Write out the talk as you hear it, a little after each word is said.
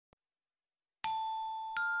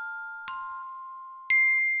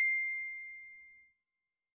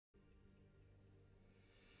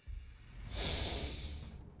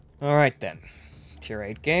Alright then. Tier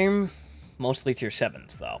 8 game. Mostly tier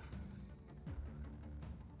 7s, though.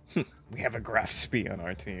 We have a Graf Spee on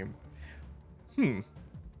our team.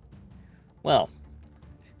 Well,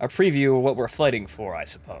 a preview of what we're fighting for, I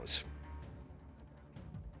suppose.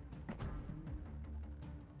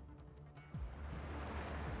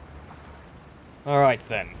 Alright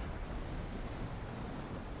then.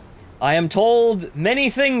 I am told many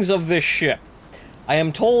things of this ship. I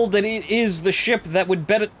am told that it is the ship that would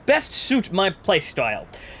best suit my playstyle.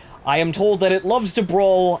 I am told that it loves to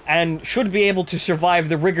brawl and should be able to survive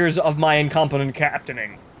the rigors of my incompetent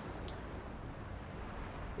captaining.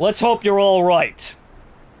 Let's hope you're all right.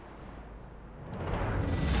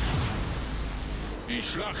 Die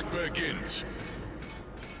Schlacht beginnt.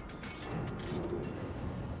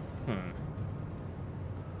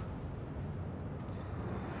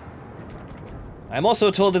 I'm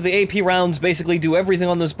also told that the AP rounds basically do everything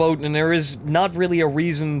on this boat, and there is not really a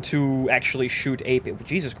reason to actually shoot AP.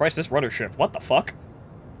 Jesus Christ, this rudder shift, what the fuck?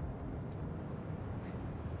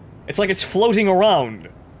 It's like it's floating around.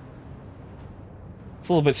 It's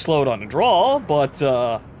a little bit slowed on the draw, but,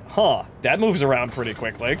 huh, that moves around pretty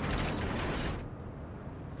quickly.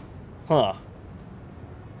 Huh.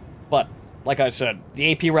 But, like I said,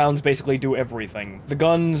 the AP rounds basically do everything. The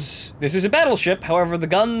guns... This is a battleship, however, the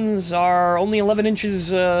guns are only 11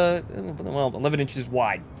 inches, well, 11 inches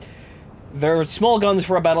wide. They're small guns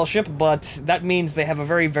for a battleship, but that means they have a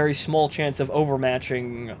very, very small chance of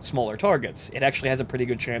overmatching smaller targets. It actually has a pretty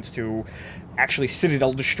good chance to actually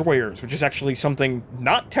citadel destroyers, which is actually something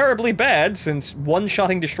not terribly bad, since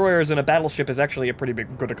one-shotting destroyers in a battleship is actually a pretty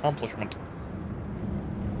good accomplishment.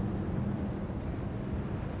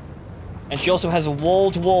 And she also has a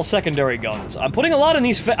wall-to-wall secondary guns. I'm putting a lot in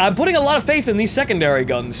these. I'm putting a lot of faith in these secondary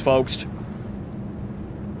guns, folks.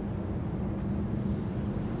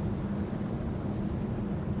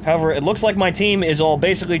 However, it looks like my team is all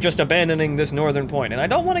basically just abandoning this northern point, and I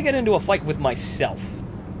don't want to get into a fight with myself.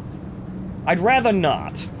 I'd rather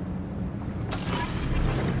not.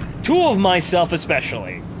 Two of myself,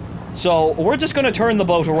 especially. So we're just gonna turn the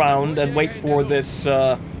boat around and wait for this.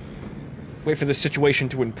 Wait for this situation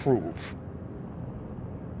to improve.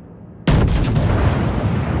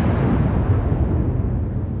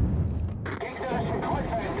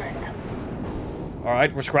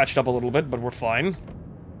 Alright, we're scratched up a little bit, but we're fine.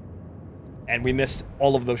 And we missed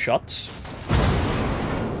all of those shots.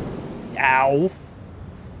 Ow.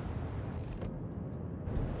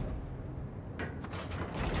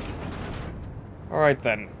 Alright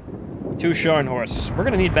then. 2 Scharnhorst. We're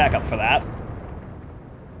gonna need backup for that.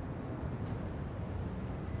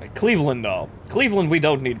 Cleveland, though. Cleveland we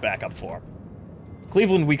don't need backup for.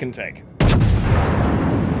 Cleveland we can take.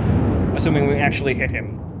 Assuming we actually hit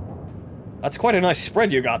him. That's quite a nice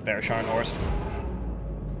spread you got there, Scharnhorst.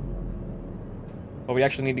 But we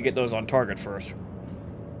actually need to get those on target first.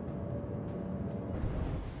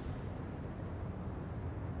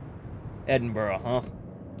 Edinburgh, huh?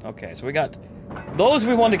 Okay, so we got... Those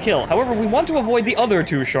we want to kill. However, we want to avoid the other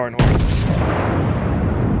 2 Scharnhorsts.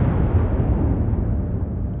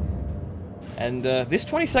 And, this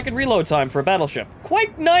 20-second reload time for a battleship.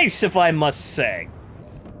 Quite nice, if I must say.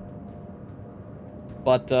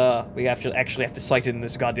 But, we actually have to sight in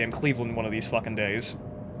this goddamn Cleveland one of these fucking days.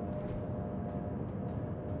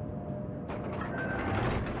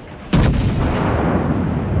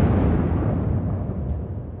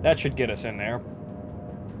 That should get us in there.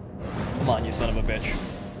 Come on, you son of a bitch.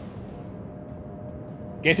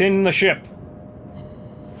 Get in the ship!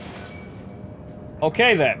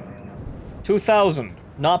 Okay, then. 2,000.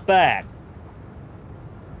 Not bad.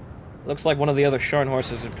 Looks like one of the other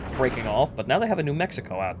Scharnhorsts is breaking off, but now they have a New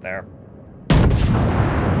Mexico out there.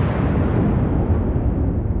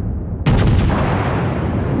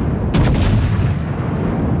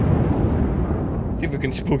 See if we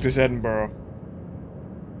can spook this Edinburgh.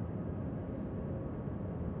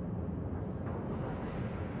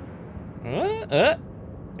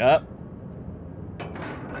 Up.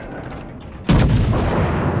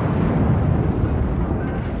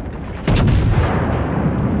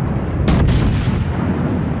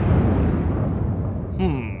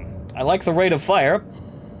 I like the rate of fire,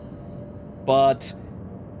 but,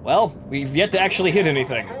 well, we've yet to actually hit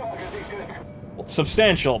anything. Well,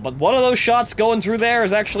 substantial, but one of those shots going through there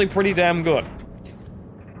is actually pretty damn good.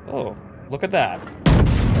 Oh, look at that.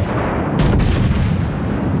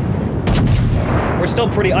 We're still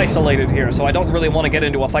pretty isolated here, so I don't really want to get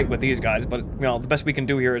into a fight with these guys, but, you know, the best we can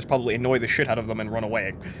do here is probably annoy the shit out of them and run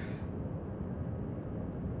away.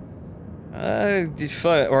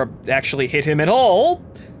 Or actually hit him at all.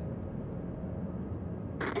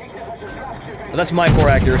 But that's my core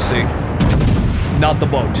accuracy, not the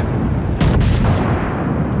boat.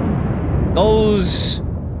 Those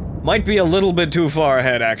might be a little bit too far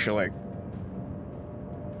ahead, actually.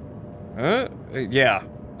 Yeah.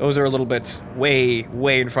 Those are a little bit way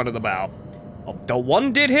in front of the bow. Oh, the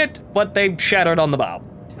one did hit, but they shattered on the bow.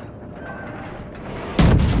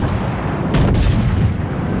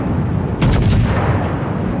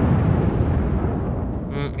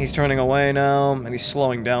 He's turning away now, and he's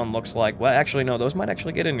slowing down, looks like. Well, actually, no, those might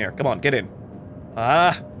actually get in there. Come on, get in.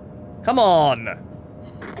 Ah! Come on!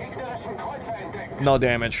 No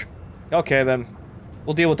damage. Okay, then.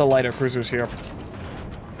 We'll deal with the lighter cruisers here.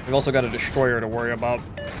 We've also got a destroyer to worry about.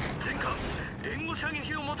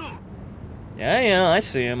 Yeah, I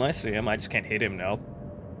see him, I just can't hit him now.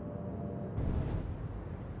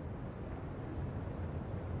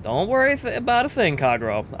 Don't worry about a thing,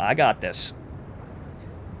 Kagro. I got this.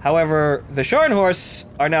 However, the Scharnhorst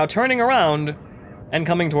are now turning around and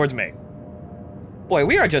coming towards me. Boy,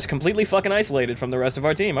 we are just completely fucking isolated from the rest of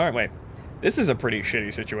our team, aren't we? This is a pretty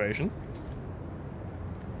shitty situation.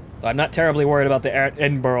 I'm not terribly worried about the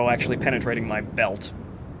Edinburgh actually penetrating my belt.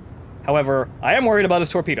 However, I am worried about his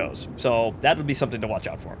torpedoes, so that would be something to watch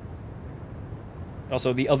out for.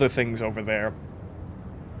 Also, the other things over there.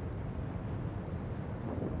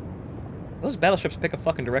 Those battleships pick a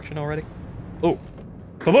fucking direction already? Ooh.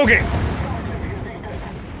 Kabuki!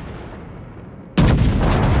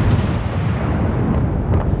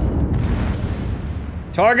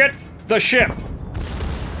 Target the ship!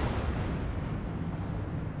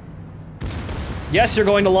 Yes, you're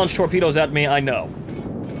going to launch torpedoes at me, I know.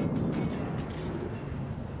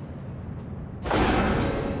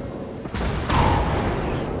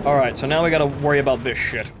 Alright, so now we gotta worry about this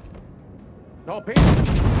shit.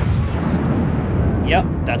 Yep,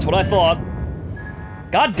 that's what I thought.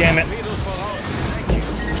 God damn it!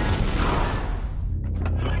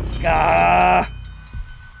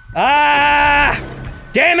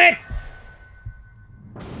 Damn it!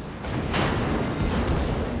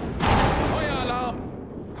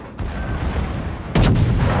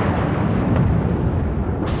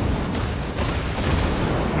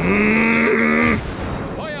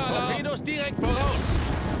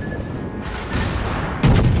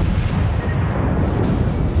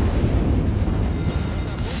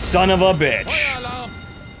 Son of a bitch.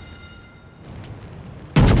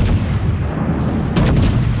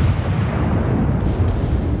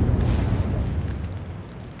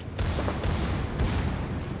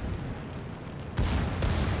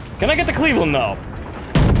 Can I get the Cleveland, though?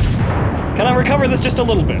 Can I recover this just a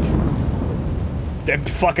little bit?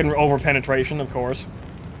 Fucking over-penetration, of course.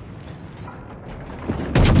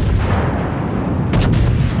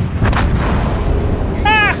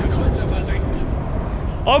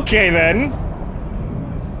 Okay, then.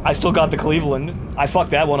 I still got the Cleveland. I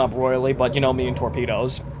fucked that one up royally, but you know me and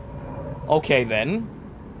torpedoes. Okay, then.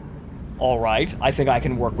 Alright, I think I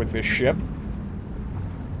can work with this ship.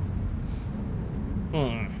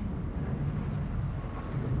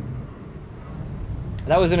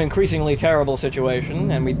 That was an increasingly terrible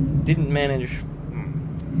situation, and we didn't manage...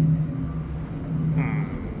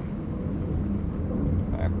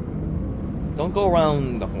 Alright. Don't go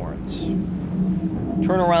around the horns.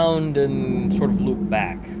 Turn around and sort of loop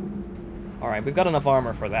back. Alright, we've got enough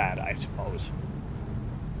armor for that, I suppose.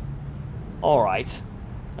 Alright.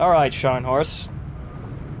 Alright, Scharnhorst.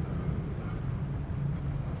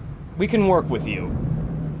 We can work with you.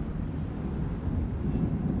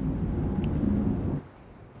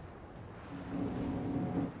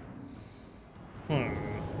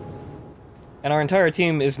 And our entire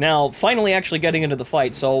team is now finally actually getting into the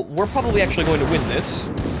fight, so we're probably actually going to win this.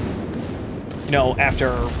 You know,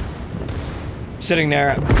 after sitting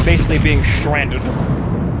there, basically being stranded.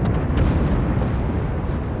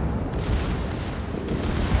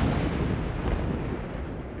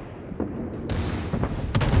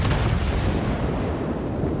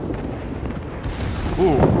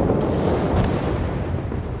 Ooh.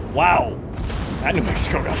 Wow. That New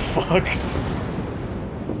Mexico got fucked.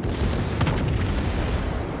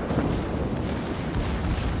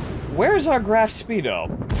 Where's our Graf Spee?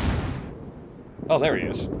 Oh, there he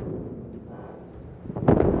is.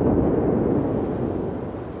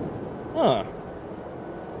 Huh.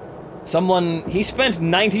 Someone... He spent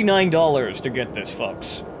 $99 to get this,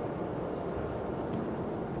 folks.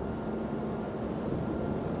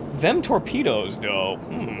 Them torpedoes, though.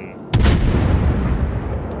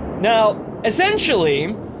 Now, essentially,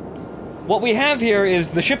 what we have here is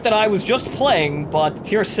the ship that I was just playing, but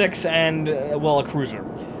Tier 6 and, well, a cruiser.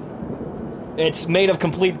 It's made of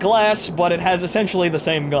complete glass, but it has essentially the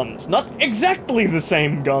same guns. Not exactly the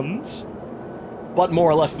same guns, but more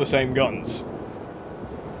or less the same guns.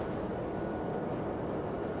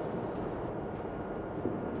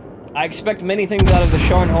 I expect many things out of the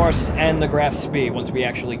Scharnhorst and the Graf Spee once we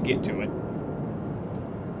actually get to it.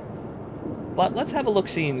 But let's have a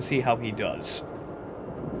look-see and see how he does.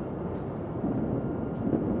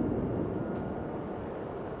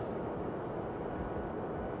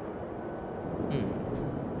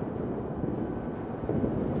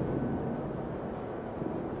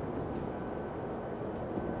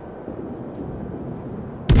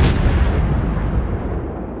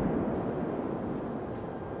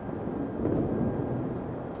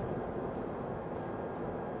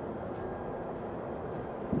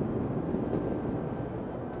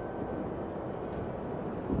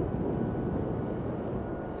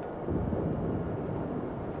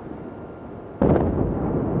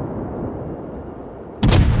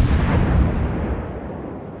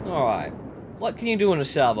 Alright. What can you do in a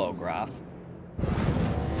salvo, Graf?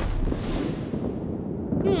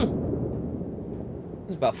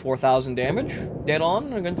 It's about 4,000 damage, dead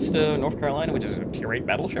on, against North Carolina, which is a tier 8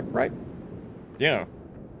 battleship, right? Yeah.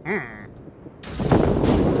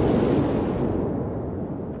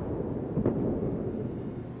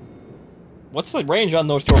 What's the range on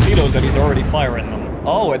those torpedoes that he's already firing them?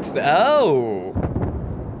 Oh, it's the... Oh!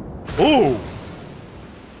 Ooh!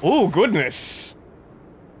 Ooh, goodness!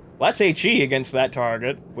 Well, that's HE against that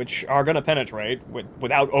target, which are gonna penetrate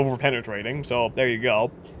without over-penetrating, so there you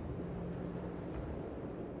go.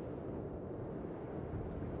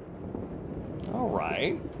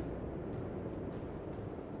 Alright.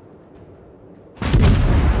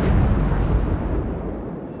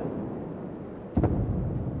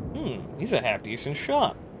 He's a half-decent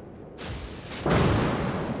shot.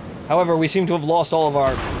 However, we seem to have lost all of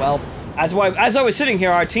our... Well, as I was sitting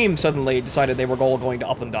here, our team suddenly decided they were all going to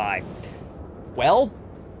up and die. Well,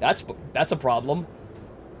 that's a problem.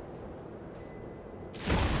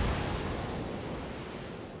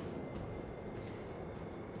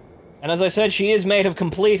 And as I said, she is made of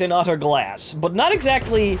complete and utter glass. But not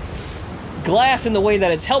exactly glass in the way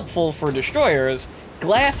that it's helpful for destroyers.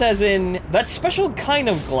 Glass as in that special kind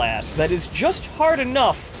of glass that is just hard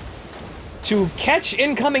enough to catch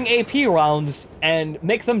incoming AP rounds and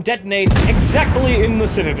make them detonate exactly in the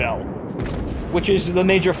Citadel, which is the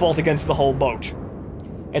major fault against the whole boat.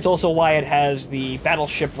 It's also why it has the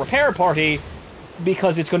battleship repair party,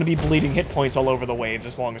 because it's going to be bleeding hit points all over the waves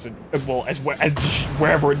as long as it, well, as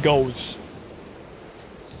wherever it goes.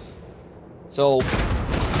 So,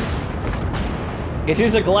 it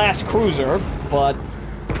is a glass cruiser, but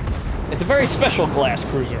it's a very special glass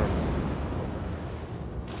cruiser.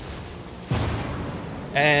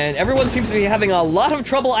 And everyone seems to be having a lot of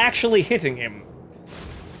trouble actually hitting him.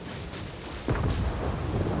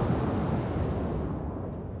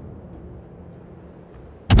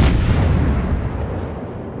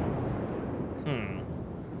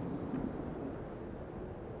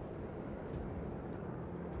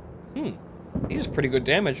 He does pretty good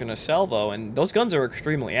damage in a salvo, and those guns are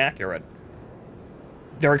extremely accurate.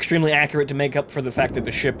 They're extremely accurate to make up for the fact that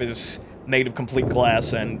the ship is made of complete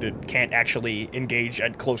glass and it can't actually engage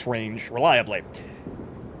at close range reliably.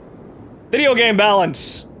 Video game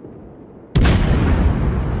balance!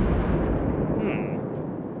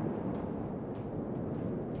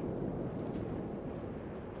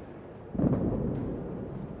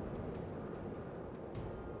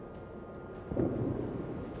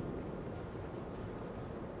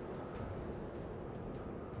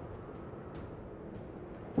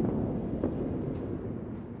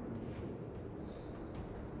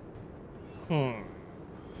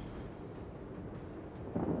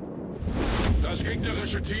 Das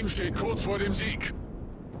gegnerische Team steht kurz vor dem Sieg.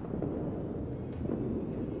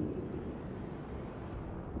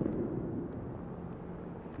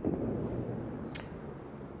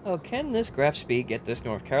 Oh, can this Graf Spee get this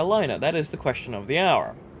North Carolina? That is the question of the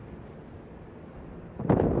hour.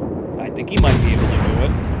 I think he might be able to do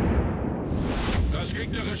it. Das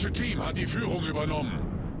gegnerische Team hat die Führung übernommen.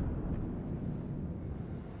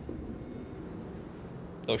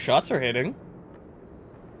 Those shots are hitting.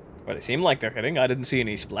 Well, they seem like they're hitting. I didn't see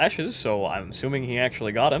any splashes, so I'm assuming he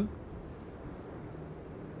actually got him.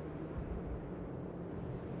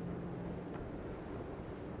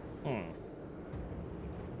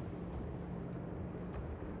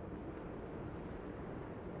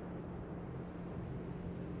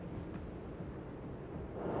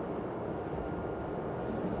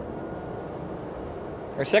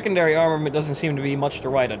 Her secondary armament doesn't seem to be much to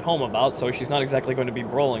write at home about, so she's not exactly going to be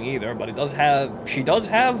brawling either, but she does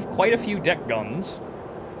have quite a few deck guns.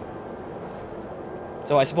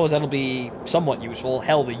 So I suppose that'll be somewhat useful.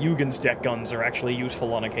 Hell, the Yugen's deck guns are actually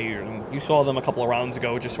useful on occasion. You saw them a couple of rounds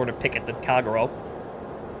ago, just sort of pick at the Kagero.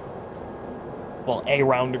 Well, a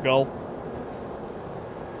round ago.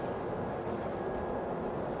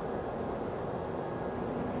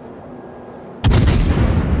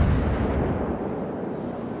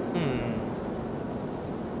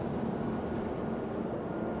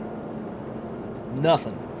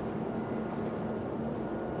 Nothing.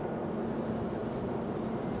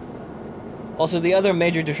 Also, the other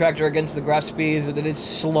major detractor against the Graf Spee is that it is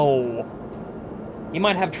slow. You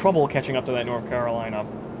might have trouble catching up to that North Carolina.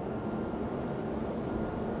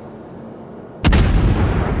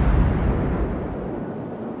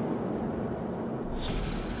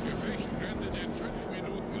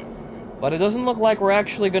 But it doesn't look like we're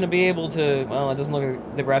actually going to be able to... Well, it doesn't look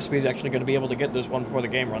like the Graf Spee is actually going to be able to get this one before the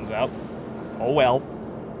game runs out. Oh well.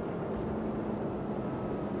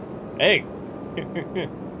 Hey!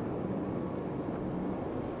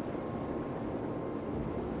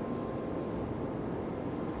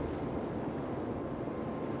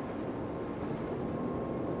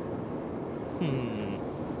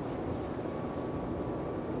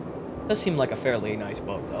 Does seem like a fairly nice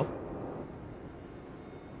boat, though.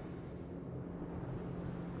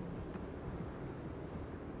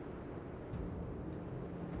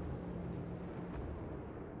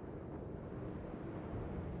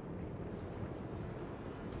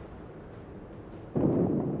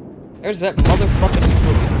 There's that motherfucking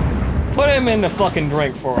spooky. Put him in the fucking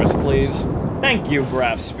drink for us, please. Thank you,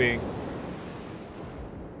 Graf Spee.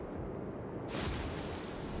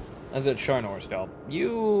 As it Scharnhorst, though.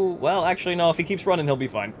 You... Well, actually, no. If he keeps running, he'll be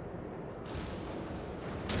fine.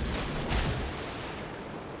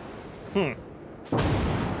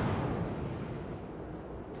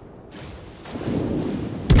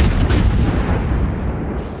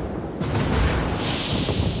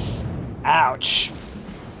 Ouch.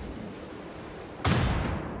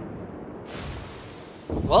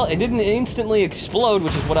 Well, it didn't instantly explode,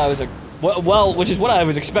 which is what I was... Well, which is what I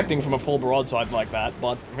was expecting from a full broadside like that,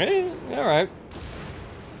 but... alright.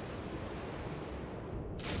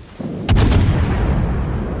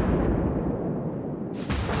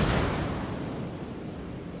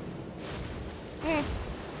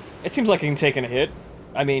 It seems like it can take a hit.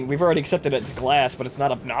 I mean, we've already accepted it's glass, but it's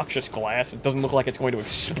not obnoxious glass. It doesn't look like it's going to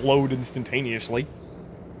explode instantaneously.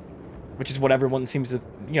 Which is what everyone seems to,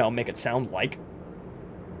 you know, make it sound like.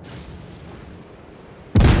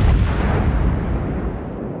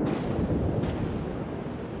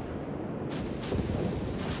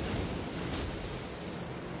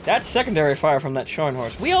 That's secondary fire from that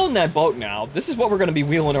Scharnhorst. We own that boat now. This is what we're going to be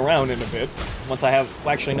wheeling around in a bit. Once I have... Well,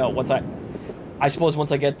 actually, no. I suppose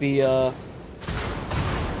once I get the,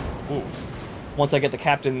 once I get the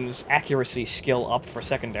captain's accuracy skill up for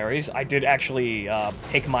secondaries. I did actually,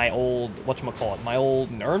 take my old... Whatchamacallit? My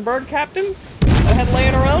old Nuremberg captain I had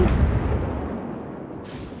laying around.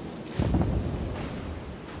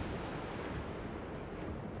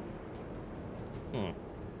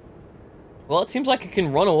 Well, it seems like it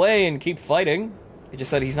can run away and keep fighting. It's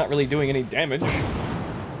just that he's not really doing any damage.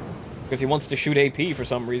 Because he wants to shoot AP for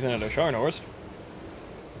some reason at a Scharnhorst.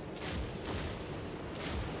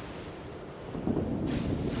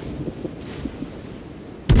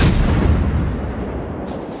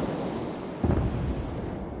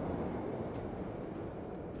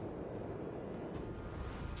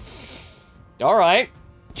 Alright.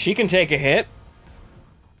 She can take a hit.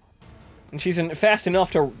 And she's fast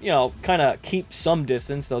enough to, you know, kind of keep some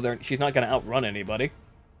distance, though she's not going to outrun anybody.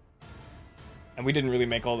 And we didn't really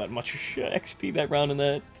make all that much XP that round in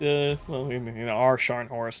that, well, in our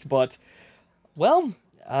Scharnhorst, but, well,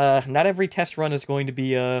 not every test run is going to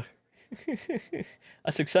be a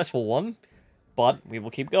successful one, but we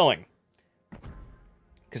will keep going.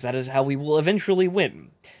 Because that is how we will eventually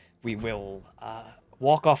win. We will,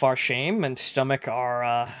 walk off our shame and stomach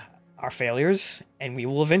our failures, and we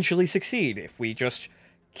will eventually succeed if we just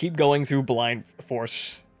keep going through blind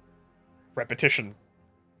force repetition.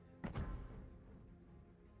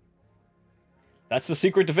 That's the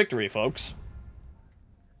secret to victory, folks.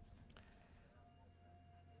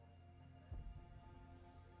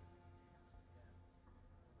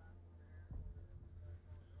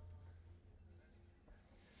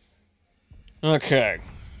 Okay.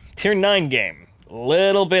 Tier 9 game. A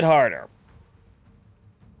little bit harder.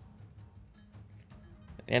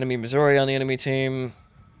 Enemy Missouri on the enemy team.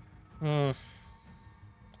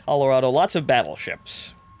 Colorado. Lots of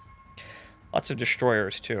battleships. Lots of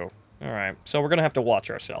destroyers, too. Alright, so we're gonna have to watch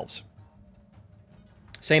ourselves.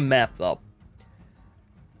 Same map, though.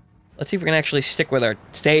 Let's see if we can actually stick with our...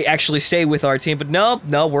 stay with our team, but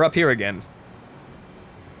no, we're up here again.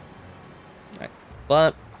 Alright,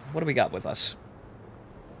 but what do we got with us?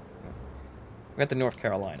 We got the North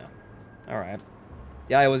Carolina. Alright.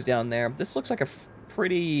 The Iowa's down there. This looks like a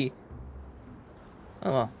pretty...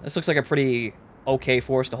 Oh, this looks like a pretty okay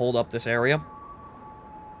force to hold up this area.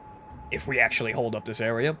 If we actually hold up this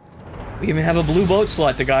area. We even have a blue boat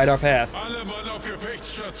slot to guide our path.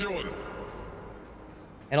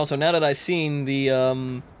 And also, now that I've seen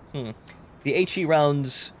the HE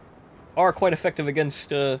rounds are quite effective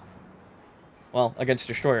against, well, against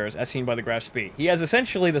destroyers, as seen by the Graf Spee. He has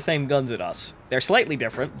essentially the same guns as us. They're slightly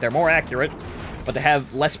different, they're more accurate, but they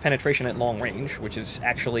have less penetration at long range, which is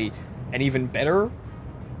actually an even better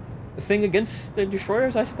thing against the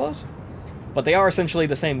destroyers, I suppose. But they are essentially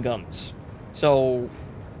the same guns. So,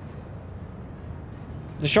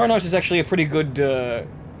 the Scharnhorst is actually a pretty good,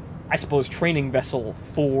 I suppose, training vessel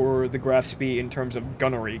for the Graf Spee in terms of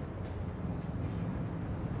gunnery.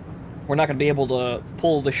 We're not going to be able to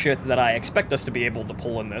pull the shit that I expect us to be able to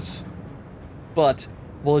pull in this, but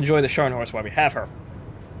we'll enjoy the Scharnhorst while we have her.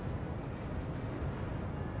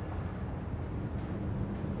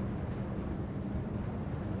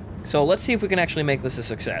 So let's see if we can actually make this a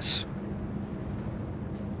success.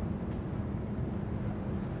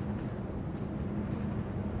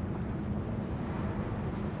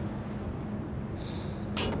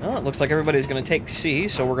 Well, it looks like everybody's going to take C,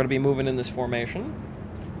 so we're going to be moving in this formation.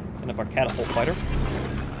 Send up our catapult fighter.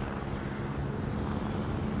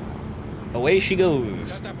 Away she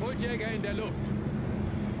goes.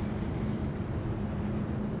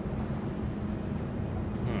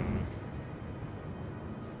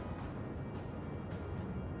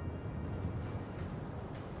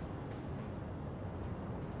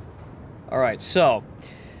 Alright, so,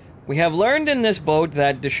 we have learned in this boat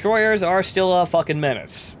that destroyers are still a fucking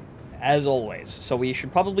menace, as always. So we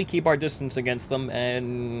should probably keep our distance against them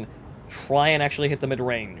and try and actually hit them at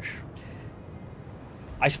range.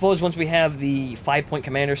 I suppose once we have the 5-point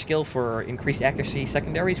commander skill for increased accuracy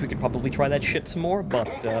secondaries, we could probably try that shit some more,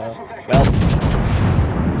 but, well...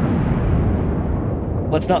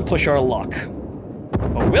 let's not push our luck.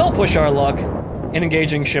 But we'll push our luck in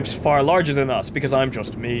engaging ships far larger than us, because I'm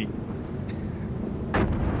just me.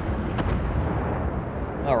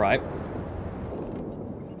 Alright.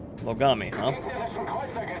 Logami, huh?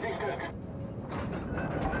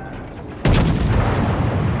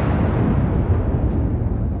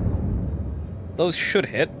 Those should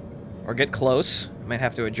hit. Or get close. I might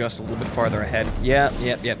have to adjust a little bit farther ahead. Yeah,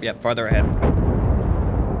 yep, farther ahead.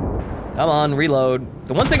 Come on, reload.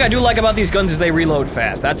 The one thing I do like about these guns is they reload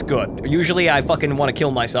fast. That's good. Usually I fucking want to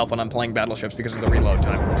kill myself when I'm playing Battleships because of the reload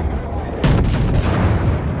time.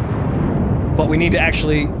 But we need to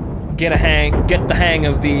actually get the hang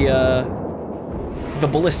of the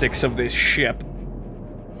ballistics of this ship.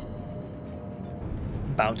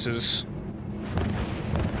 Bounces.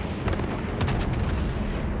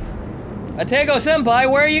 Atego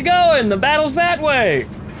Senpai, where are you going? The battle's that way!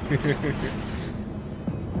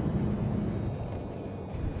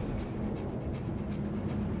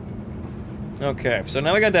 Okay, so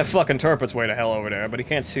now we got that fucking Turpitz way to hell over there, but he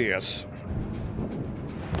can't see us.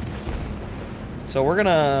 So we're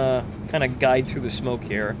gonna kind of guide through the smoke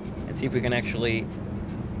here and see if we can actually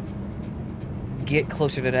get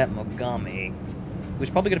closer to that Mogami, who's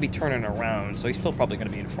probably gonna be turning around, so he's still probably gonna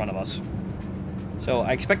be in front of us. So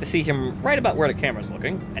I expect to see him right about where the camera's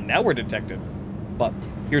looking, and now we're detected. But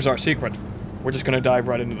here's our secret. We're just gonna dive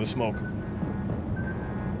right into the smoke.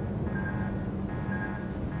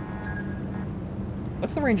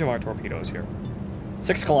 What's the range of our torpedoes here?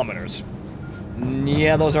 6 kilometers.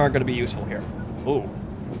 Yeah, those aren't gonna be useful here. Ooh.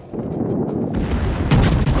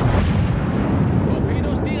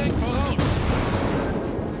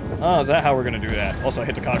 Oh, is that how we're gonna do that? Also,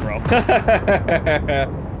 hit the Conroe.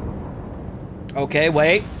 Okay,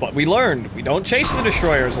 wait. But we learned. We don't chase the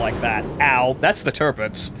destroyers like that. Ow. That's the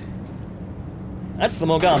Turpitz. That's the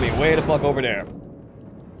Mogami. Way the fuck over there.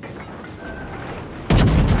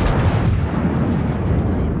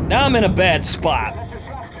 Now I'm in a bad spot.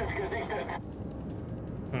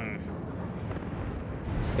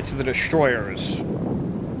 It's the destroyers.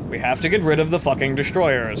 We have to get rid of the fucking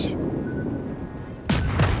destroyers.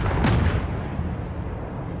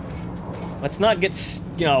 Let's not get,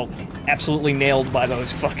 you know, absolutely nailed by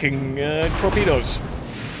those fucking torpedoes.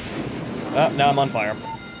 Oh, now I'm on fire.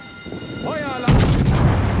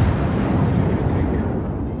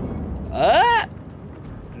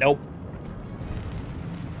 Nope.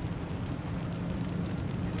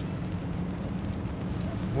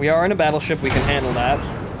 We are in a battleship, we can handle that.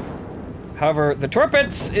 However, the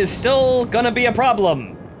torpedoes is still gonna be a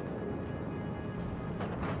problem.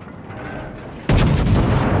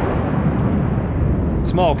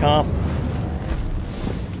 Smoke, huh?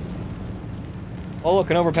 Oh, look,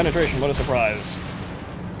 an over-penetration. What a surprise.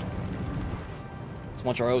 Let's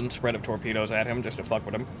launch our own spread of torpedoes at him just to fuck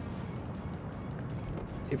with him.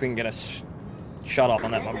 See if we can get a shot off on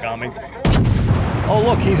that Mogami. Oh,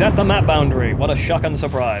 look, he's at the map boundary. What a shocking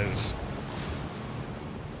surprise.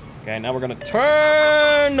 Okay, now we're gonna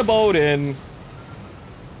turn the boat in.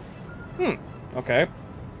 Okay.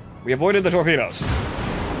 We avoided the torpedoes.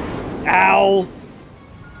 Ow!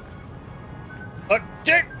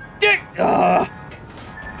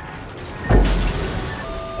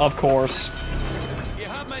 Of course. Wir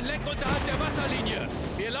haben ein Leck unterhalb der Wasserlinie.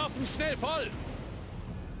 Wir laufen schnell voll.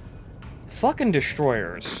 Fucking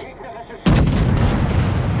destroyers.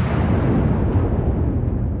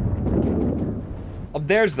 Oh,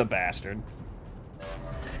 there's the bastard.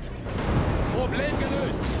 Problem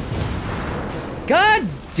gelöst. God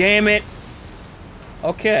damn it.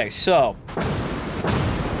 Okay, so.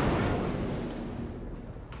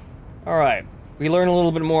 Alright. We learn a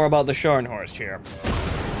little bit more about the Scharnhorst here.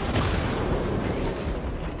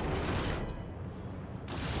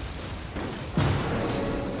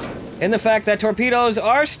 And the fact that torpedoes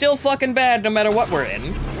are still fucking bad no matter what we're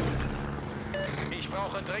in. Ich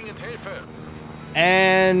brauche dringend Hilfe.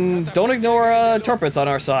 And don't ignore torpedoes on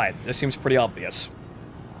our side. This seems pretty obvious.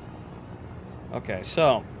 Okay,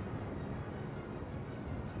 so.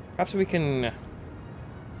 Perhaps we can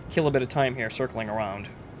kill a bit of time here circling around.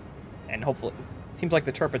 And hopefully, it seems like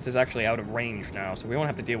the torpedoes is actually out of range now, so we won't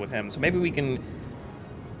have to deal with him. So maybe we can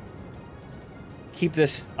keep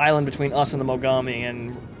this island between us and the Mogami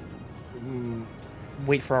and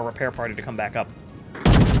wait for our repair party to come back up.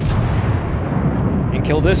 And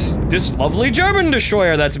kill this lovely German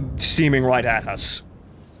destroyer that's steaming right at us.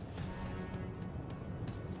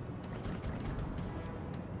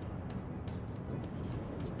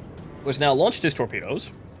 Who's now launched his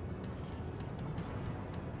torpedoes.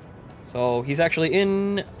 So he's actually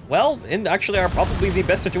in, well, in actually probably the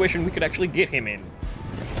best situation we could actually get him in.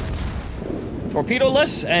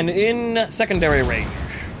 Torpedo-less and in secondary range.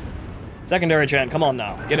 Secondary Chan, come on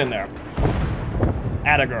now. Get in there.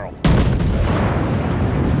 Atta girl.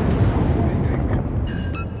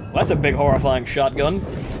 Well, that's a big horrifying shotgun.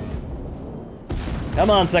 Come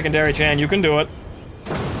on, Secondary Chan, you can do it.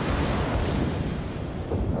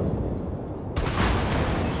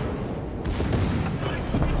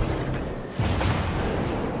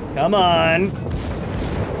 Come on.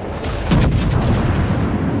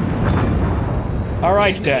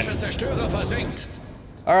 Alright then.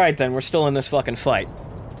 Alright then, we're still in this fucking fight.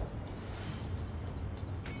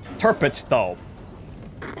 Torpedoes, though.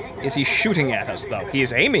 Is he shooting at us, though? He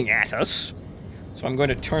is aiming at us. So I'm going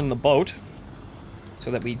to turn the boat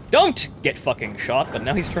so that we don't get fucking shot, but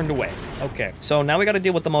now he's turned away. Okay, so now we gotta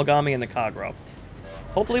deal with the Mogami and the Kagro.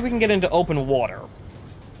 Hopefully we can get into open water.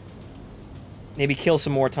 Maybe kill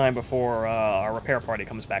some more time before our repair party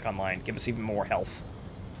comes back online. Give us even more health.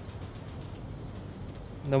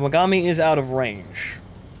 The Mogami is out of range.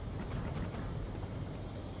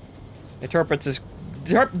 The Turpitz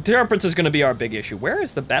is going to be our big issue. Where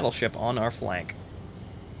is the battleship on our flank?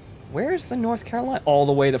 Where is the North Carolina? All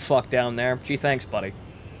the way the fuck down there. Gee, thanks, buddy.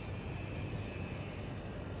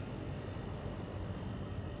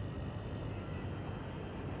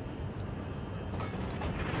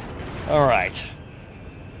 All right.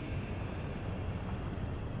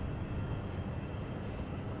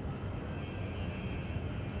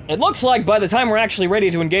 It looks like by the time we're actually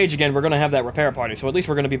ready to engage again, we're going to have that repair party, so at least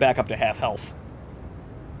we're going to be back up to half health.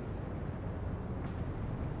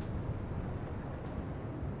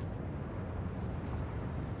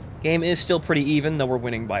 Game is still pretty even, though we're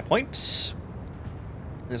winning by points.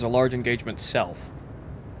 There's a large engagement south.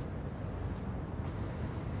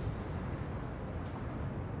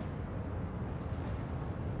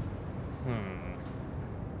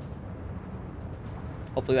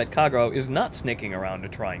 Hopefully that Kagro is not snaking around to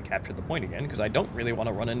try and capture the point again, because I don't really want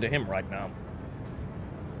to run into him right now.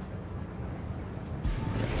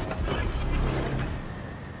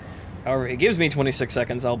 However, if he gives me 26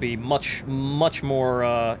 seconds, I'll be much, much more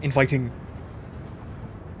inviting.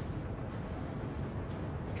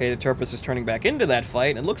 Okay, the Turpus is turning back into that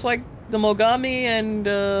fight, and it looks like the Mogami and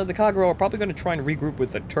the Kagro are probably going to try and regroup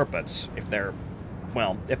with the Turpus if they're,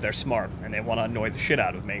 well, if they're smart and they want to annoy the shit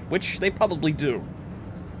out of me, which they probably do.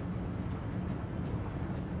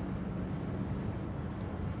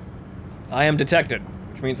 I am detected,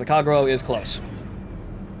 which means the Kagro is close.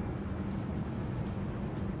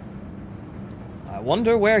 I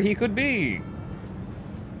wonder where he could be.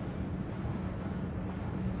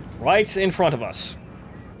 Right in front of us.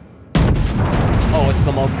 Oh, it's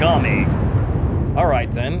the Mogami.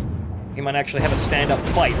 Alright then. He might actually have a stand-up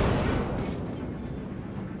fight.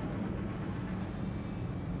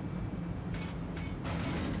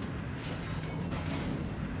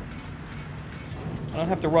 I don't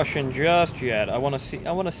have to rush in just yet. I want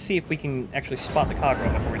to see if we can actually spot the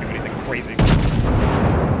Kagura before we do anything crazy.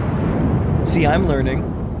 See, I'm learning.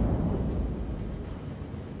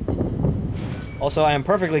 Also, I am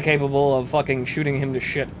perfectly capable of fucking shooting him to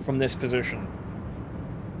shit from this position.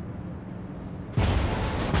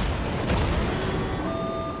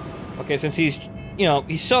 Okay, since he's, you know,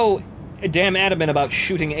 he's so damn adamant about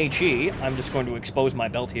shooting HE, I'm just going to expose my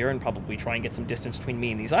belt here and probably try and get some distance between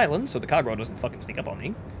me and these islands so the Kagura doesn't fucking sneak up on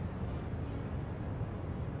me.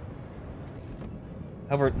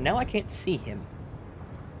 However, now I can't see him.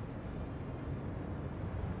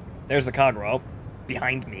 There's the Kagura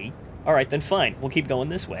behind me. Alright, then fine. We'll keep going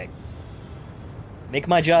this way. Make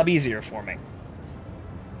my job easier for me.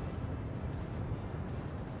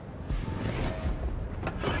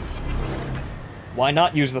 Why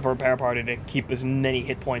not use the repair party to keep as many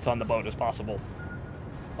hit points on the boat as possible?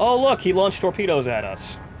 Oh look, he launched torpedoes at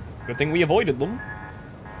us. Good thing we avoided them.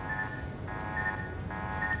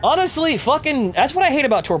 Honestly, fucking... that's what I hate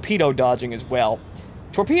about torpedo dodging as well.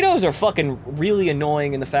 Torpedoes are fucking really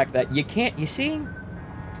annoying in the fact that you can't... you see?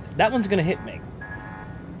 That one's gonna hit me.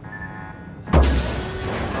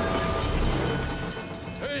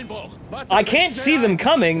 I can't see them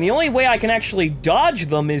coming. The only way I can actually dodge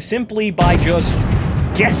them is simply by just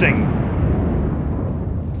guessing.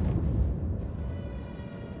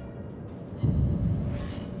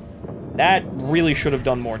 That really should have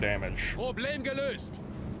done more damage. Problem gelöst.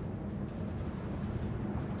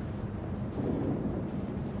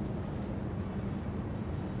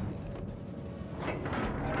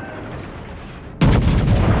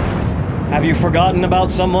 Have you forgotten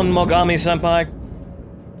about someone, Mogami-senpai?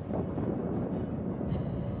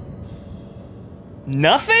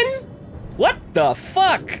 Nothing? What the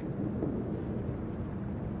fuck?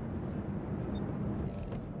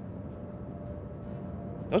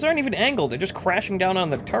 Those aren't even angled, they're just crashing down on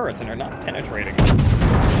the turrets and they're not penetrating.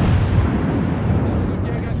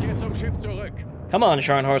 Come on,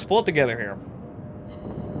 Scharnhorst, pull it together here.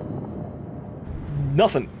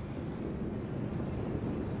 Nothing.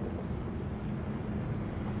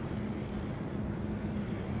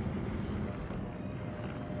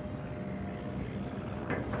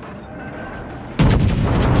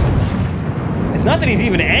 It's not that he's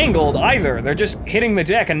even angled, either. They're just hitting the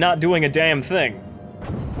deck and not doing a damn thing.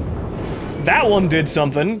 That one did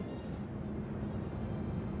something.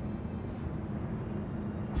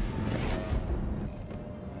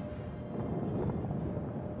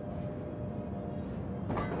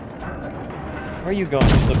 Where are you going,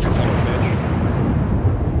 you slippery son of a bitch?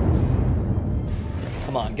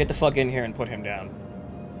 Come on, get the fuck in here and put him down.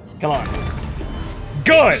 Come on.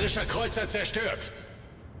 Good!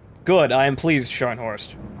 Good, I am pleased,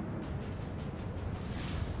 Scharnhorst.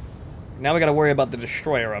 Now we gotta worry about the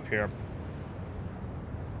destroyer up here.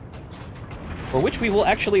 For which we will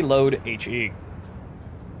actually load HE.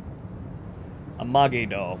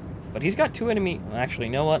 Amagi-do. But he's got two enemy... actually,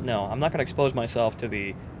 you know what? No, I'm not gonna expose myself to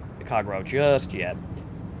the Kagura just yet.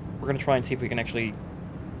 We're gonna try and see if we can actually...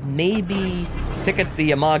 maybe pick at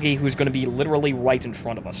the Amagi who's gonna be literally right in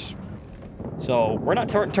front of us. So, we're not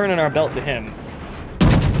turning our belt to him.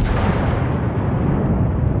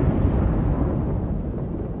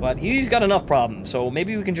 But he's got enough problems, so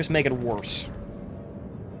maybe we can just make it worse.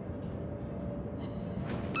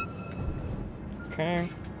 Okay.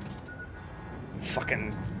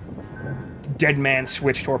 Fucking dead man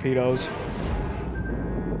switch torpedoes.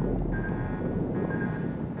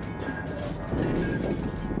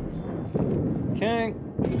 Okay.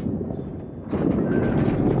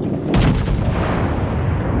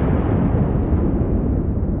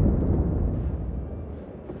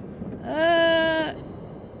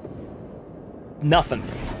 Nothing.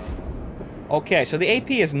 Okay, so the AP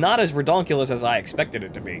is not as redonkulous as I expected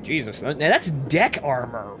it to be. Jesus, and that's deck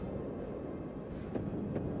armor.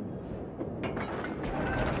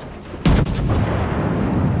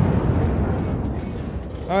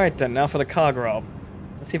 Alright then, now for the Kagura.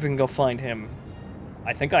 Let's see if we can go find him.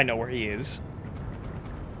 I think I know where he is.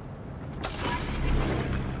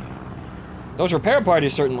 Those repair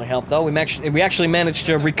parties certainly helped, though. We actually managed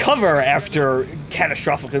to recover after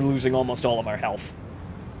catastrophically losing almost all of our health.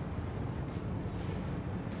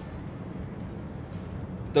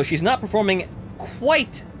 Though she's not performing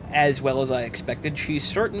quite as well as I expected, she's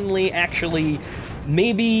certainly actually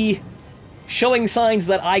maybe showing signs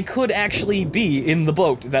that I could actually be in the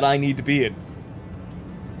boat that I need to be in.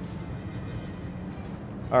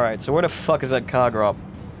 Alright, so where the fuck is that Kagro?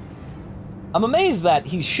 I'm amazed that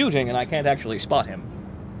he's shooting and I can't actually spot him.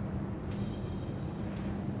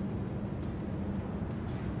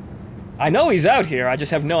 I know he's out here, I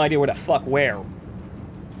just have no idea where the fuck where.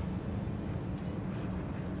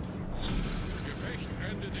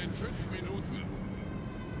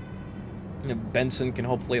 Benson can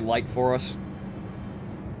hopefully light for us.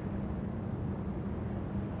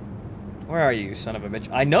 Where are you, son of a bitch?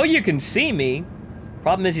 I know you can see me!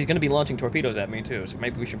 Problem is, he's gonna be launching torpedoes at me, too, so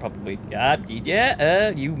maybe we should probably... you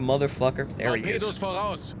motherfucker. There he is.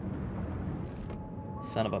 Voraus.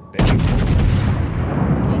 Son of a bitch.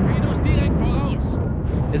 Torpedos direkt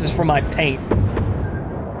voraus. This is for my paint.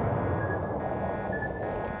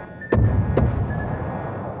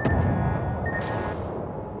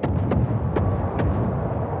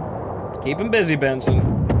 Keep him busy, Benson.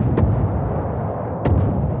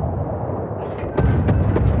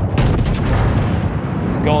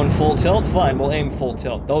 He's going full tilt? Fine, we'll aim full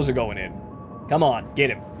tilt. Those are going in. Come on,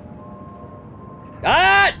 get him.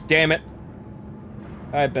 Ah! Damn it.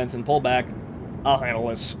 Alright, Benson, pull back. I'll handle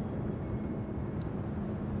this.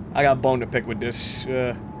 I got a bone to pick with this.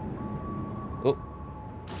 Oh.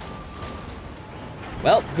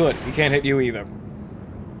 Well, good. He can't hit you either.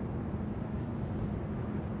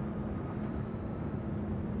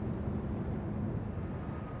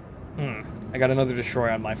 I got another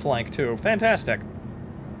destroyer on my flank, too. Fantastic.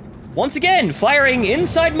 Once again, firing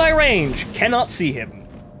inside my range. Cannot see him.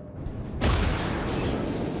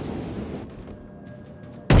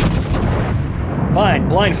 Fine,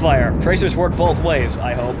 blind fire. Tracers work both ways,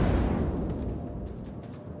 I hope.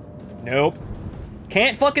 Nope.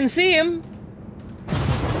 Can't fucking see him.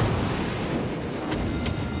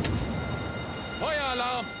 Feuer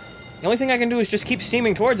alarm. The only thing I can do is just keep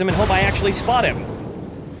steaming towards him and hope I actually spot him.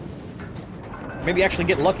 Maybe actually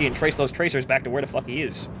get lucky and trace those tracers back to where the fuck he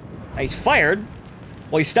is. Now, he's fired.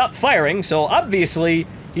 Well, he stopped firing, so obviously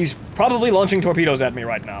he's probably launching torpedoes at me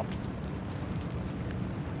right now.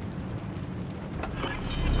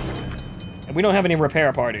 And we don't have any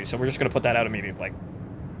repair parties, so we're just gonna put that out immediately.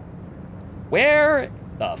 Where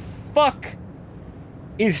the fuck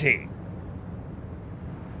is he?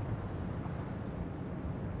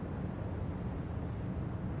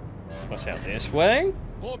 Let's out this way.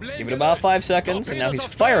 Give it about 5 seconds, and now he's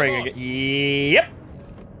firing again. Yep.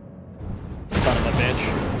 Son of a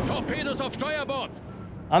bitch. Torpedos auf Steuerbord.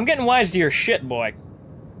 I'm getting wise to your shit, boy.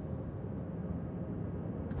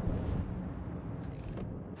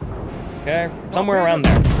 Okay, somewhere around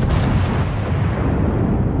there.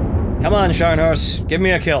 Come on, Scharnhorst, give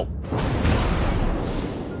me a kill.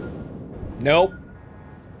 Nope.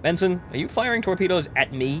 Benson, are you firing torpedoes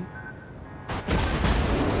at me?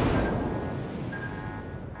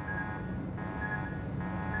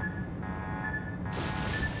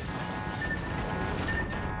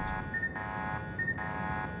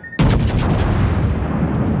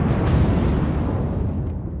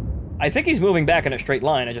 I think he's moving back in a straight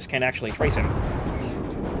line, I just can't actually trace him.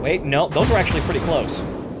 Wait, no, those were actually pretty close.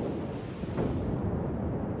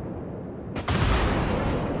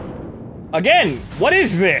 Again, what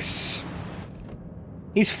is this?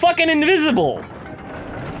 He's fucking invisible!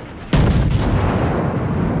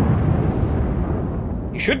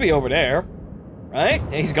 He should be over there, right?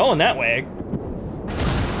 He's going that way.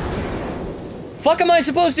 Fuck am I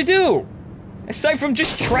supposed to do? Aside from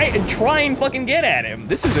just try and fucking get at him.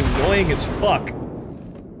 This is annoying as fuck.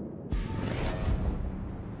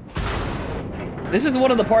 This is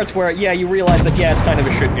one of the parts where, yeah, you realize that, yeah, it's kind of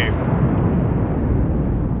a shit game.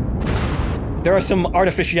 There are some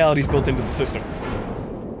artificialities built into the system.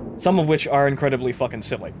 Some of which are incredibly fucking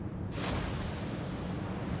silly.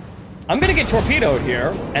 I'm gonna get torpedoed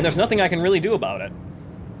here, and there's nothing I can really do about it.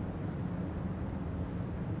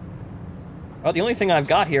 Well, the only thing I've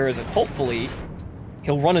got here is that hopefully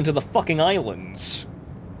he'll run into the fucking islands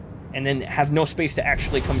and then have no space to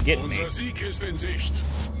actually come get me.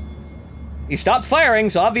 He stopped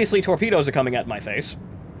firing, so obviously torpedoes are coming at my face.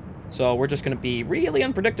 So we're just gonna be really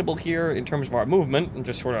unpredictable here in terms of our movement and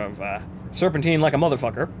just sort of serpentine like a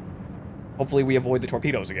motherfucker. Hopefully we avoid the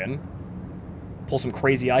torpedoes again. Pull some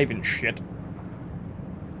crazy Ivan shit.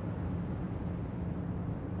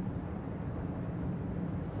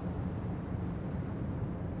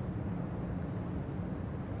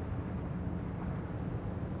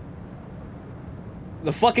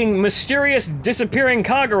 The fucking mysterious disappearing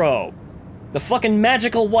Kagero. The fucking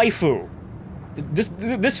magical waifu. This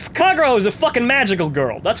Kagero is a fucking magical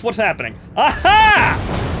girl. That's what's happening. Aha!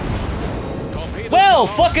 Well,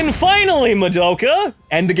 fucking finally, Madoka!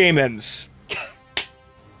 And the game ends.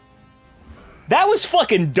 That was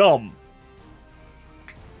fucking dumb.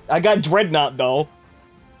 I got Dreadnought, though.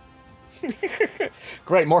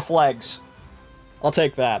 Great, more flags. I'll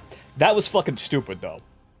take that. That was fucking stupid, though.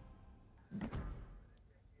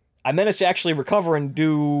 I managed to actually recover and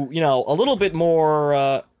do, you know, a little bit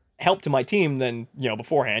more, help to my team than, you know,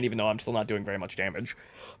 beforehand, even though I'm still not doing very much damage.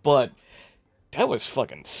 But that was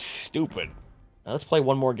fucking stupid. Now, let's play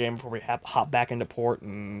one more game before we hop back into port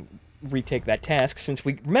and retake that task, since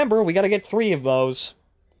remember, we gotta get 3 of those.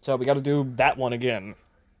 So we gotta do that one again.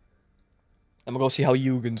 I'm gonna go see how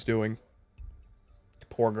Yugen's doing.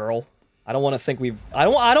 Poor girl. I don't want to think I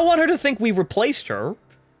don't want her to think we've replaced her.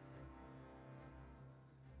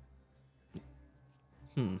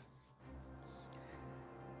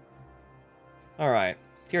 Alright.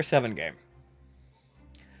 Tier 7 game.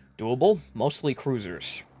 Doable. Mostly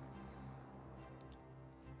cruisers.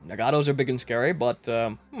 Nagatos are big and scary, but,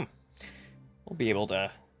 we'll be able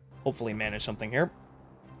to hopefully manage something here.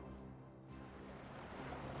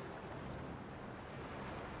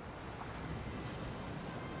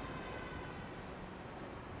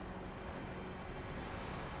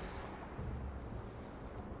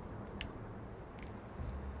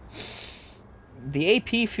 The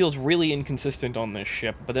AP feels really inconsistent on this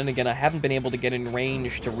ship, but then again, I haven't been able to get in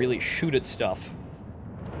range to really shoot at stuff.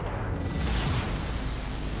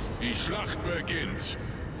 Die Schlacht beginnt.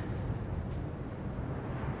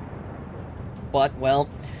 But, well,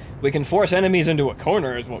 we can force enemies into a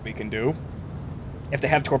corner is what we can do. If they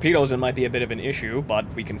have torpedoes, it might be a bit of an issue, but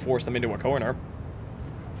we can force them into a corner.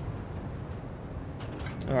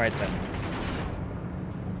 Alright then.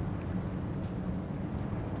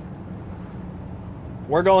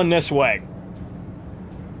 We're going this way.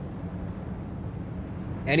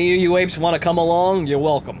 Any of you apes want to come along, you're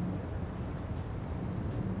welcome.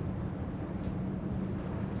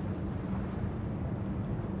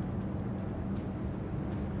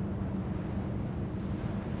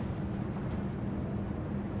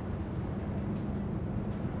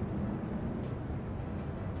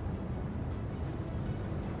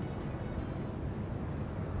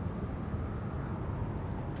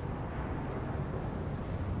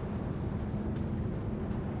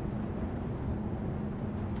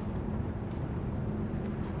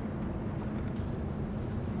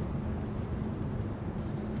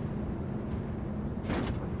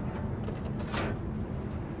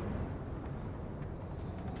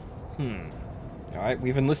 Alright,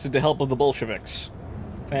 we've enlisted the help of the Bolsheviks.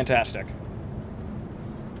 Fantastic.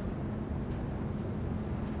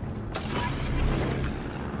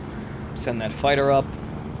 Send that fighter up.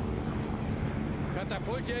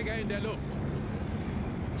 Katapultjäger in der Luft.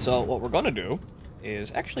 So, what we're gonna do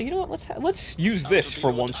is... Actually, you know what? Let's use this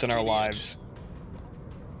for once in our lives.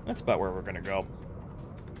 That's about where we're gonna go.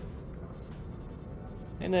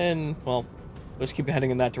 And then, well, let's keep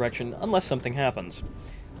heading in that direction, unless something happens.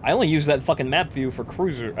 I only use that fucking map view for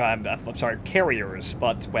I'm sorry, carriers,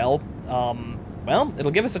 but, well, it'll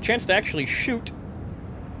give us a chance to actually shoot.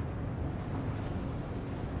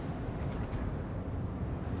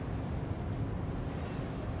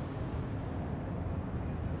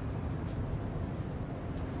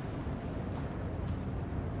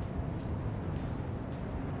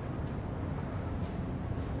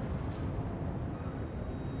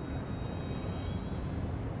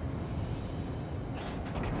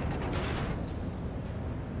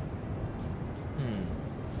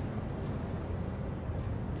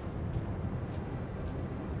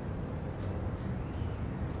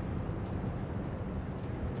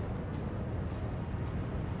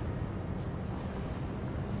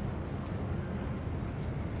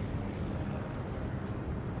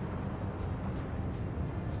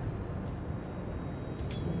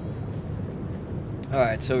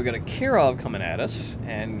 Alright, so we got a Kirov coming at us,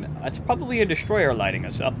 and it's probably a destroyer lighting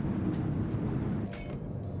us up.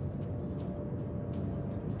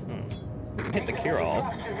 We can hit the Kirov.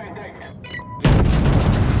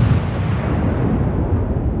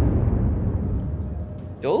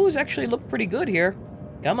 Those actually look pretty good here.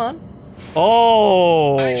 Come on.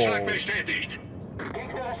 Oh! Einschlag bestätigt.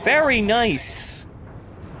 Very nice.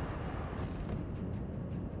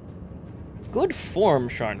 Good form,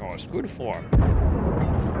 Scharnhorst. Good form.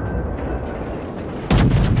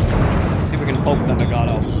 See if we can poke the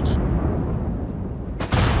Nagato.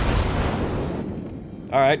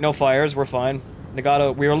 Alright, no fires. We're fine.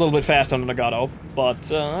 Nagato, we were a little bit fast on the Nagato,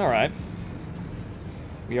 but, alright.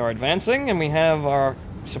 We are advancing, and we have our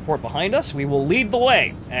support behind us. We will lead the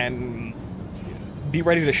way, and be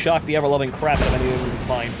ready to shock the ever-loving crap out of anything we can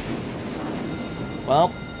find.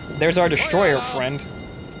 Well, There's our destroyer friend.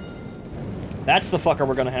 That's the fucker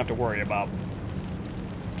we're gonna have to worry about.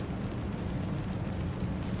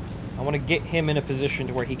 I want to get him in a position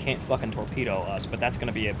to where he can't fucking torpedo us, but that's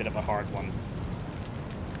gonna be a bit of a hard one.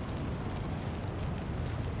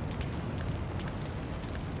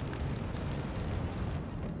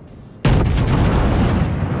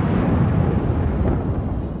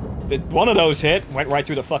 One of those hit. Went right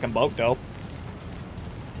through the fucking boat, though.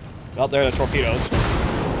 Oh, there are the torpedoes.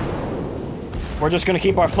 We're just gonna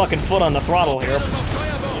keep our fucking foot on the throttle here.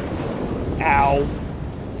 Ow.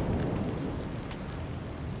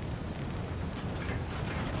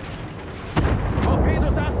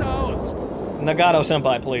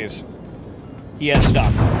 Nagato-senpai, please. He has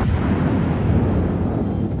stopped.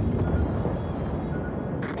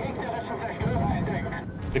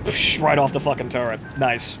 Right off the fucking turret.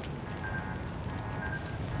 Nice.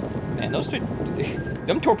 Man, those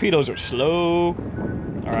them torpedoes are slow.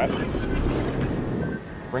 Alright.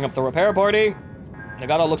 Bring up the repair party.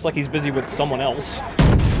 Nagato looks like he's busy with someone else.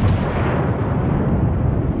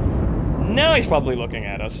 Now he's probably looking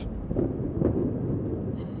at us.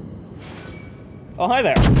 Oh, hi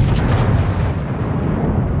there.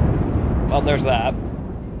 Well, there's that.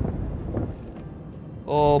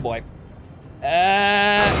 Oh, boy.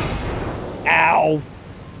 Ow.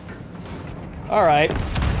 Alright.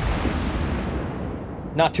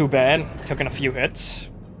 Not too bad. Took in a few hits.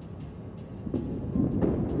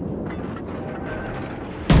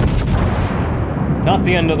 Not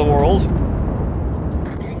the end of the world.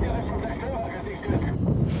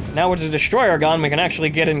 Now with the destroyer gone, we can actually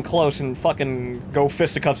get in close and fucking go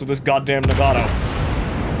fisticuffs with this goddamn Nagato.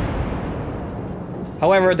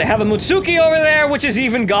 However, they have a Mutsuki over there, which is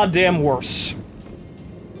even goddamn worse.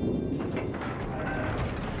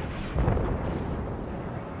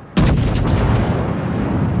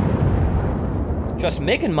 Just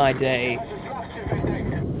making my day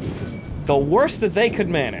the worst that they could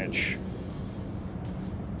manage.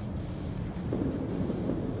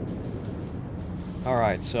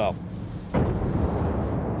 Alright, so.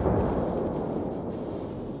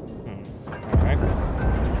 Alright.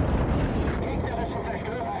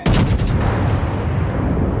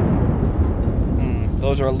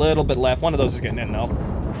 Those are a little bit left. One of those is getting in, though.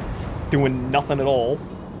 Doing nothing at all.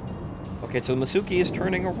 Okay, so Masuki is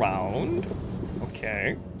turning around.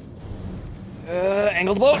 Okay.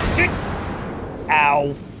 Angle the boat.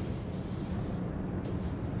 Ow.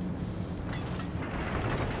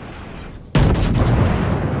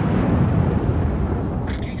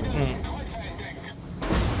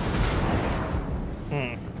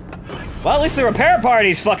 Well, at least the repair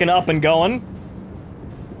party's fucking up and going.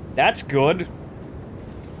 That's good.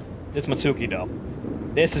 It's Matsuki, though.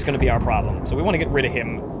 This is gonna be our problem, so we want to get rid of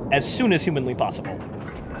him as soon as humanly possible.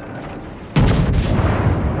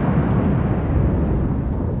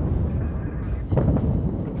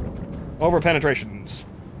 Over-penetrations.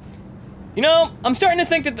 You know, I'm starting to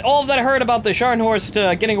think that all that I heard about the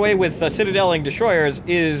Scharnhorst getting away with citadeling destroyers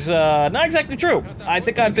is not exactly true. I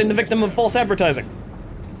think I've been the victim of false advertising.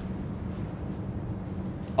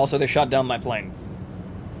 Also, they shot down my plane.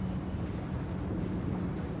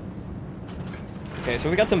 Okay, so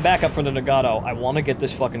we got some backup from the Nagato. I want to get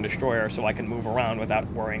this fucking destroyer so I can move around without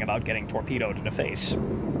worrying about getting torpedoed in the face.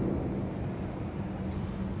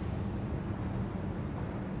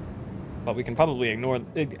 But we can probably annoy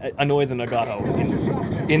the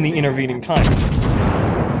Nagato in the intervening time.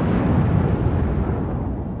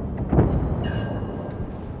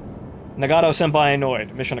 Nagato-senpai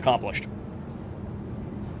annoyed. Mission accomplished.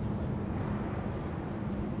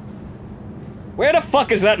 Where the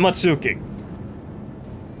fuck is that Matsuki?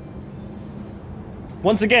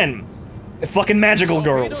 Once again, the fucking magical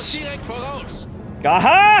girls.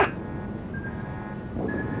 Aha!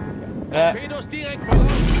 Yeah,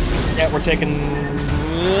 we're taking...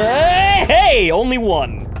 Hey! Only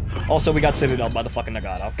one. Also, we got citadel by the fucking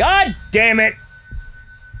Nagato. God damn it!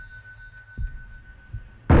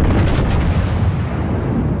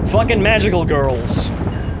 Fucking magical girls.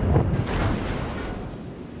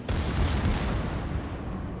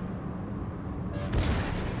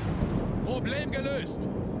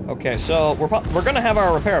 Okay, so we're gonna have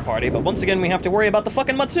our repair party, but once again we have to worry about the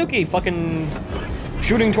fucking Matsuki fucking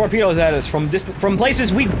shooting torpedoes at us from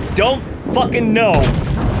places we don't fucking know.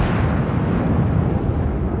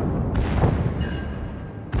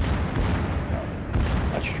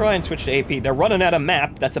 Let's try and switch to AP. They're running out of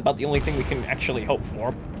map. That's about the only thing we can actually hope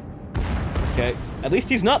for. Okay, at least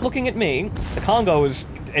he's not looking at me. The Congo is...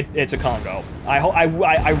 It's a Congo. I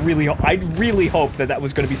really hope that that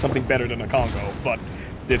was going to be something better than a Congo, but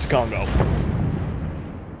it's Congo.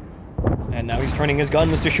 And now he's turning his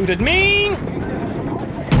guns to shoot at me!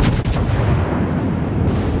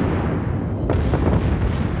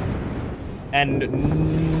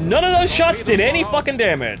 And none of those shots did any fucking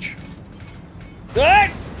damage.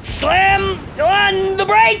 Slam on the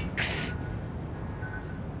brakes!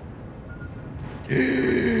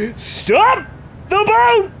 Stop the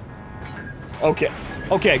boat! Okay.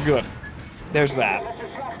 Okay, good. There's that.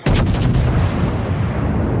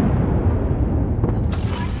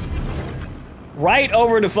 Right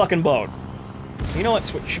over the fucking boat. You know what?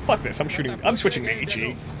 Fuck this. I'm switching to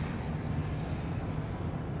HE.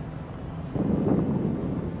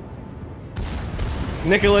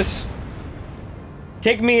 Nicholas,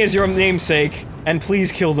 take me as your namesake, and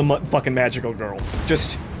please kill the fucking magical girl.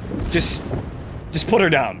 Just put her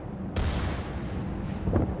down.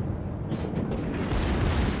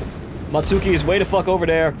 Matsuki is way the fuck over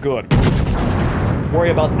there. Good. Worry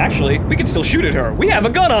about... Actually, we can still shoot at her. We have a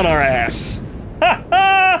gun on our ass. Ha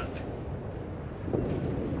ha!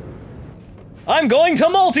 I'm going to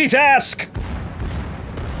multitask!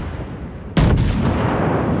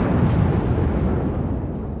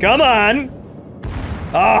 Come on!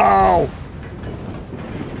 Oh!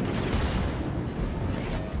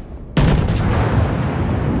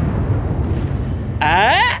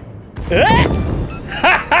 Ah?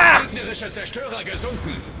 Ha Gegnerischer Zerstörer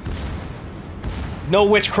gesunken. No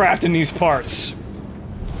witchcraft in these parts.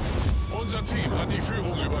 Unser Team hat die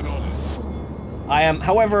Führung übernommen. I am,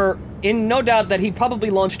 however, in no doubt that he probably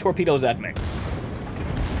launched torpedoes at me.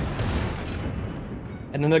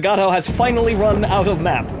 And the Nagato has finally run out of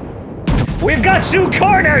map. We've got you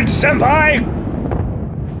cornered, senpai!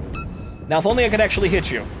 Now, if only I could actually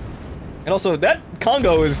hit you. And also, that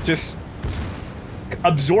Congo is just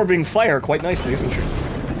absorbing fire quite nicely, isn't she?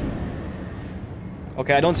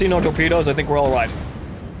 Okay, I don't see no torpedoes. I think we're all right.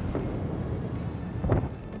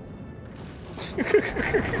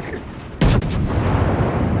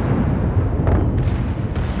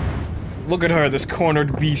 Look at her, this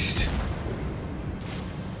cornered beast.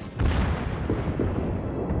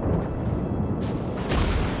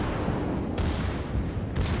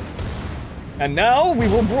 And now we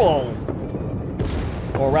will brawl.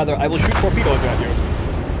 Or rather, I will shoot torpedoes at you.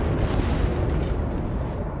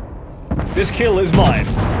 This kill is mine.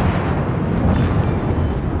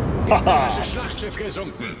 Haha. Schlachtschiff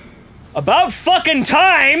gesunken. About fucking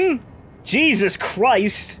time! Jesus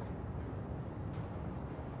Christ.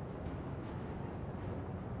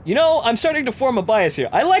 You know, I'm starting to form a bias here.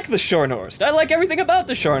 I like the Scharnhorst. I like everything about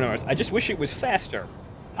the Scharnhorst. I just wish it was faster.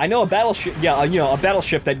 I know a battleship, yeah, you know, a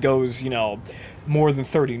battleship that goes, you know, more than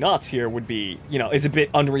 30 knots here would be, you know, is a bit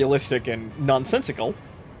unrealistic and nonsensical.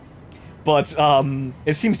 But,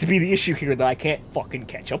 it seems to be the issue here that I can't fucking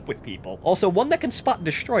catch up with people. Also, one that can spot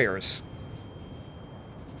destroyers.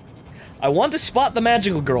 I want to spot the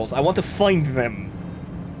magical girls. I want to find them.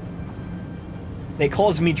 They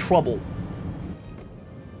cause me trouble.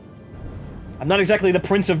 I'm not exactly the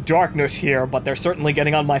Prince of Darkness here, but they're certainly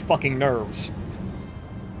getting on my fucking nerves.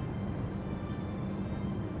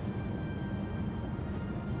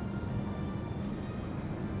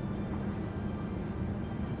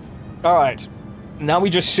 Alright. Now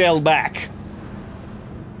we just sail back.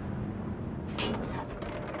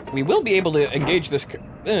 We will be able to engage this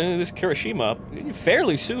Kirishima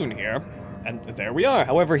fairly soon here. And there we are.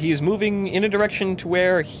 However, he is moving in a direction to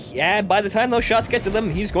where, yeah, by the time those shots get to them,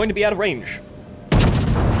 he's going to be out of range.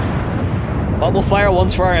 But we'll fire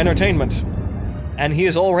once for our entertainment. And he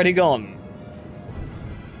is already gone.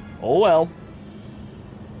 Oh well.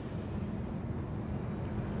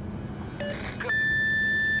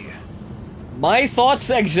 My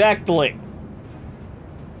thoughts exactly.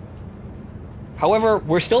 However,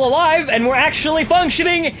 we're still alive, and we're actually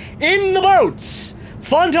functioning in the boats!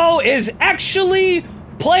 Fonto is actually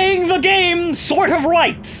playing the game sort of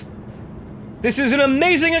right! This is an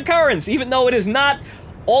amazing occurrence, even though it is not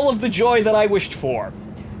all of the joy that I wished for.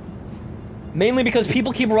 Mainly because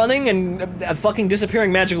people keep running and fucking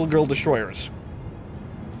disappearing magical girl destroyers.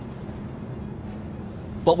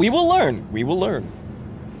 But we will learn. We will learn.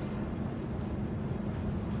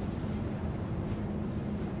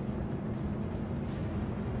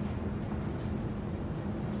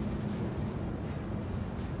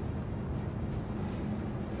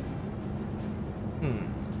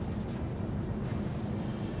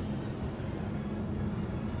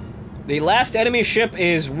 The last enemy ship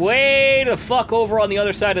is way the fuck over on the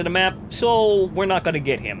other side of the map, so we're not gonna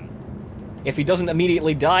get him. If he doesn't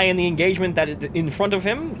immediately die in the engagement that is in front of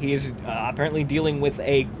him, he is apparently dealing with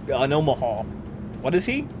an Omaha. What is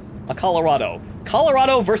he? A Colorado.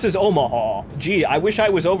 Colorado versus Omaha. Gee, I wish I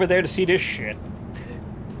was over there to see this shit.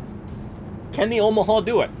 Can the Omaha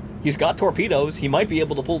do it? He's got torpedoes. He might be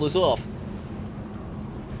able to pull this off.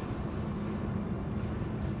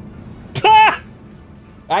 Ha!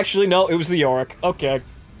 Actually, no, it was the Yorick. Okay.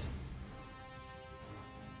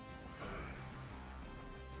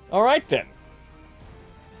 Alright then.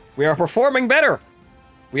 We are performing better.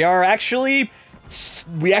 We actually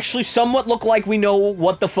somewhat look like we know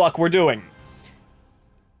what the fuck we're doing.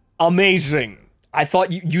 Amazing. I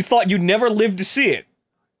thought you thought you'd never live to see it.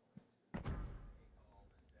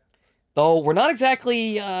 Though we're not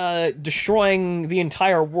exactly destroying the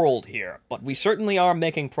entire world here, but we certainly are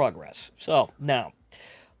making progress. So, now,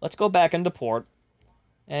 let's go back into port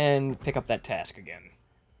and pick up that task again.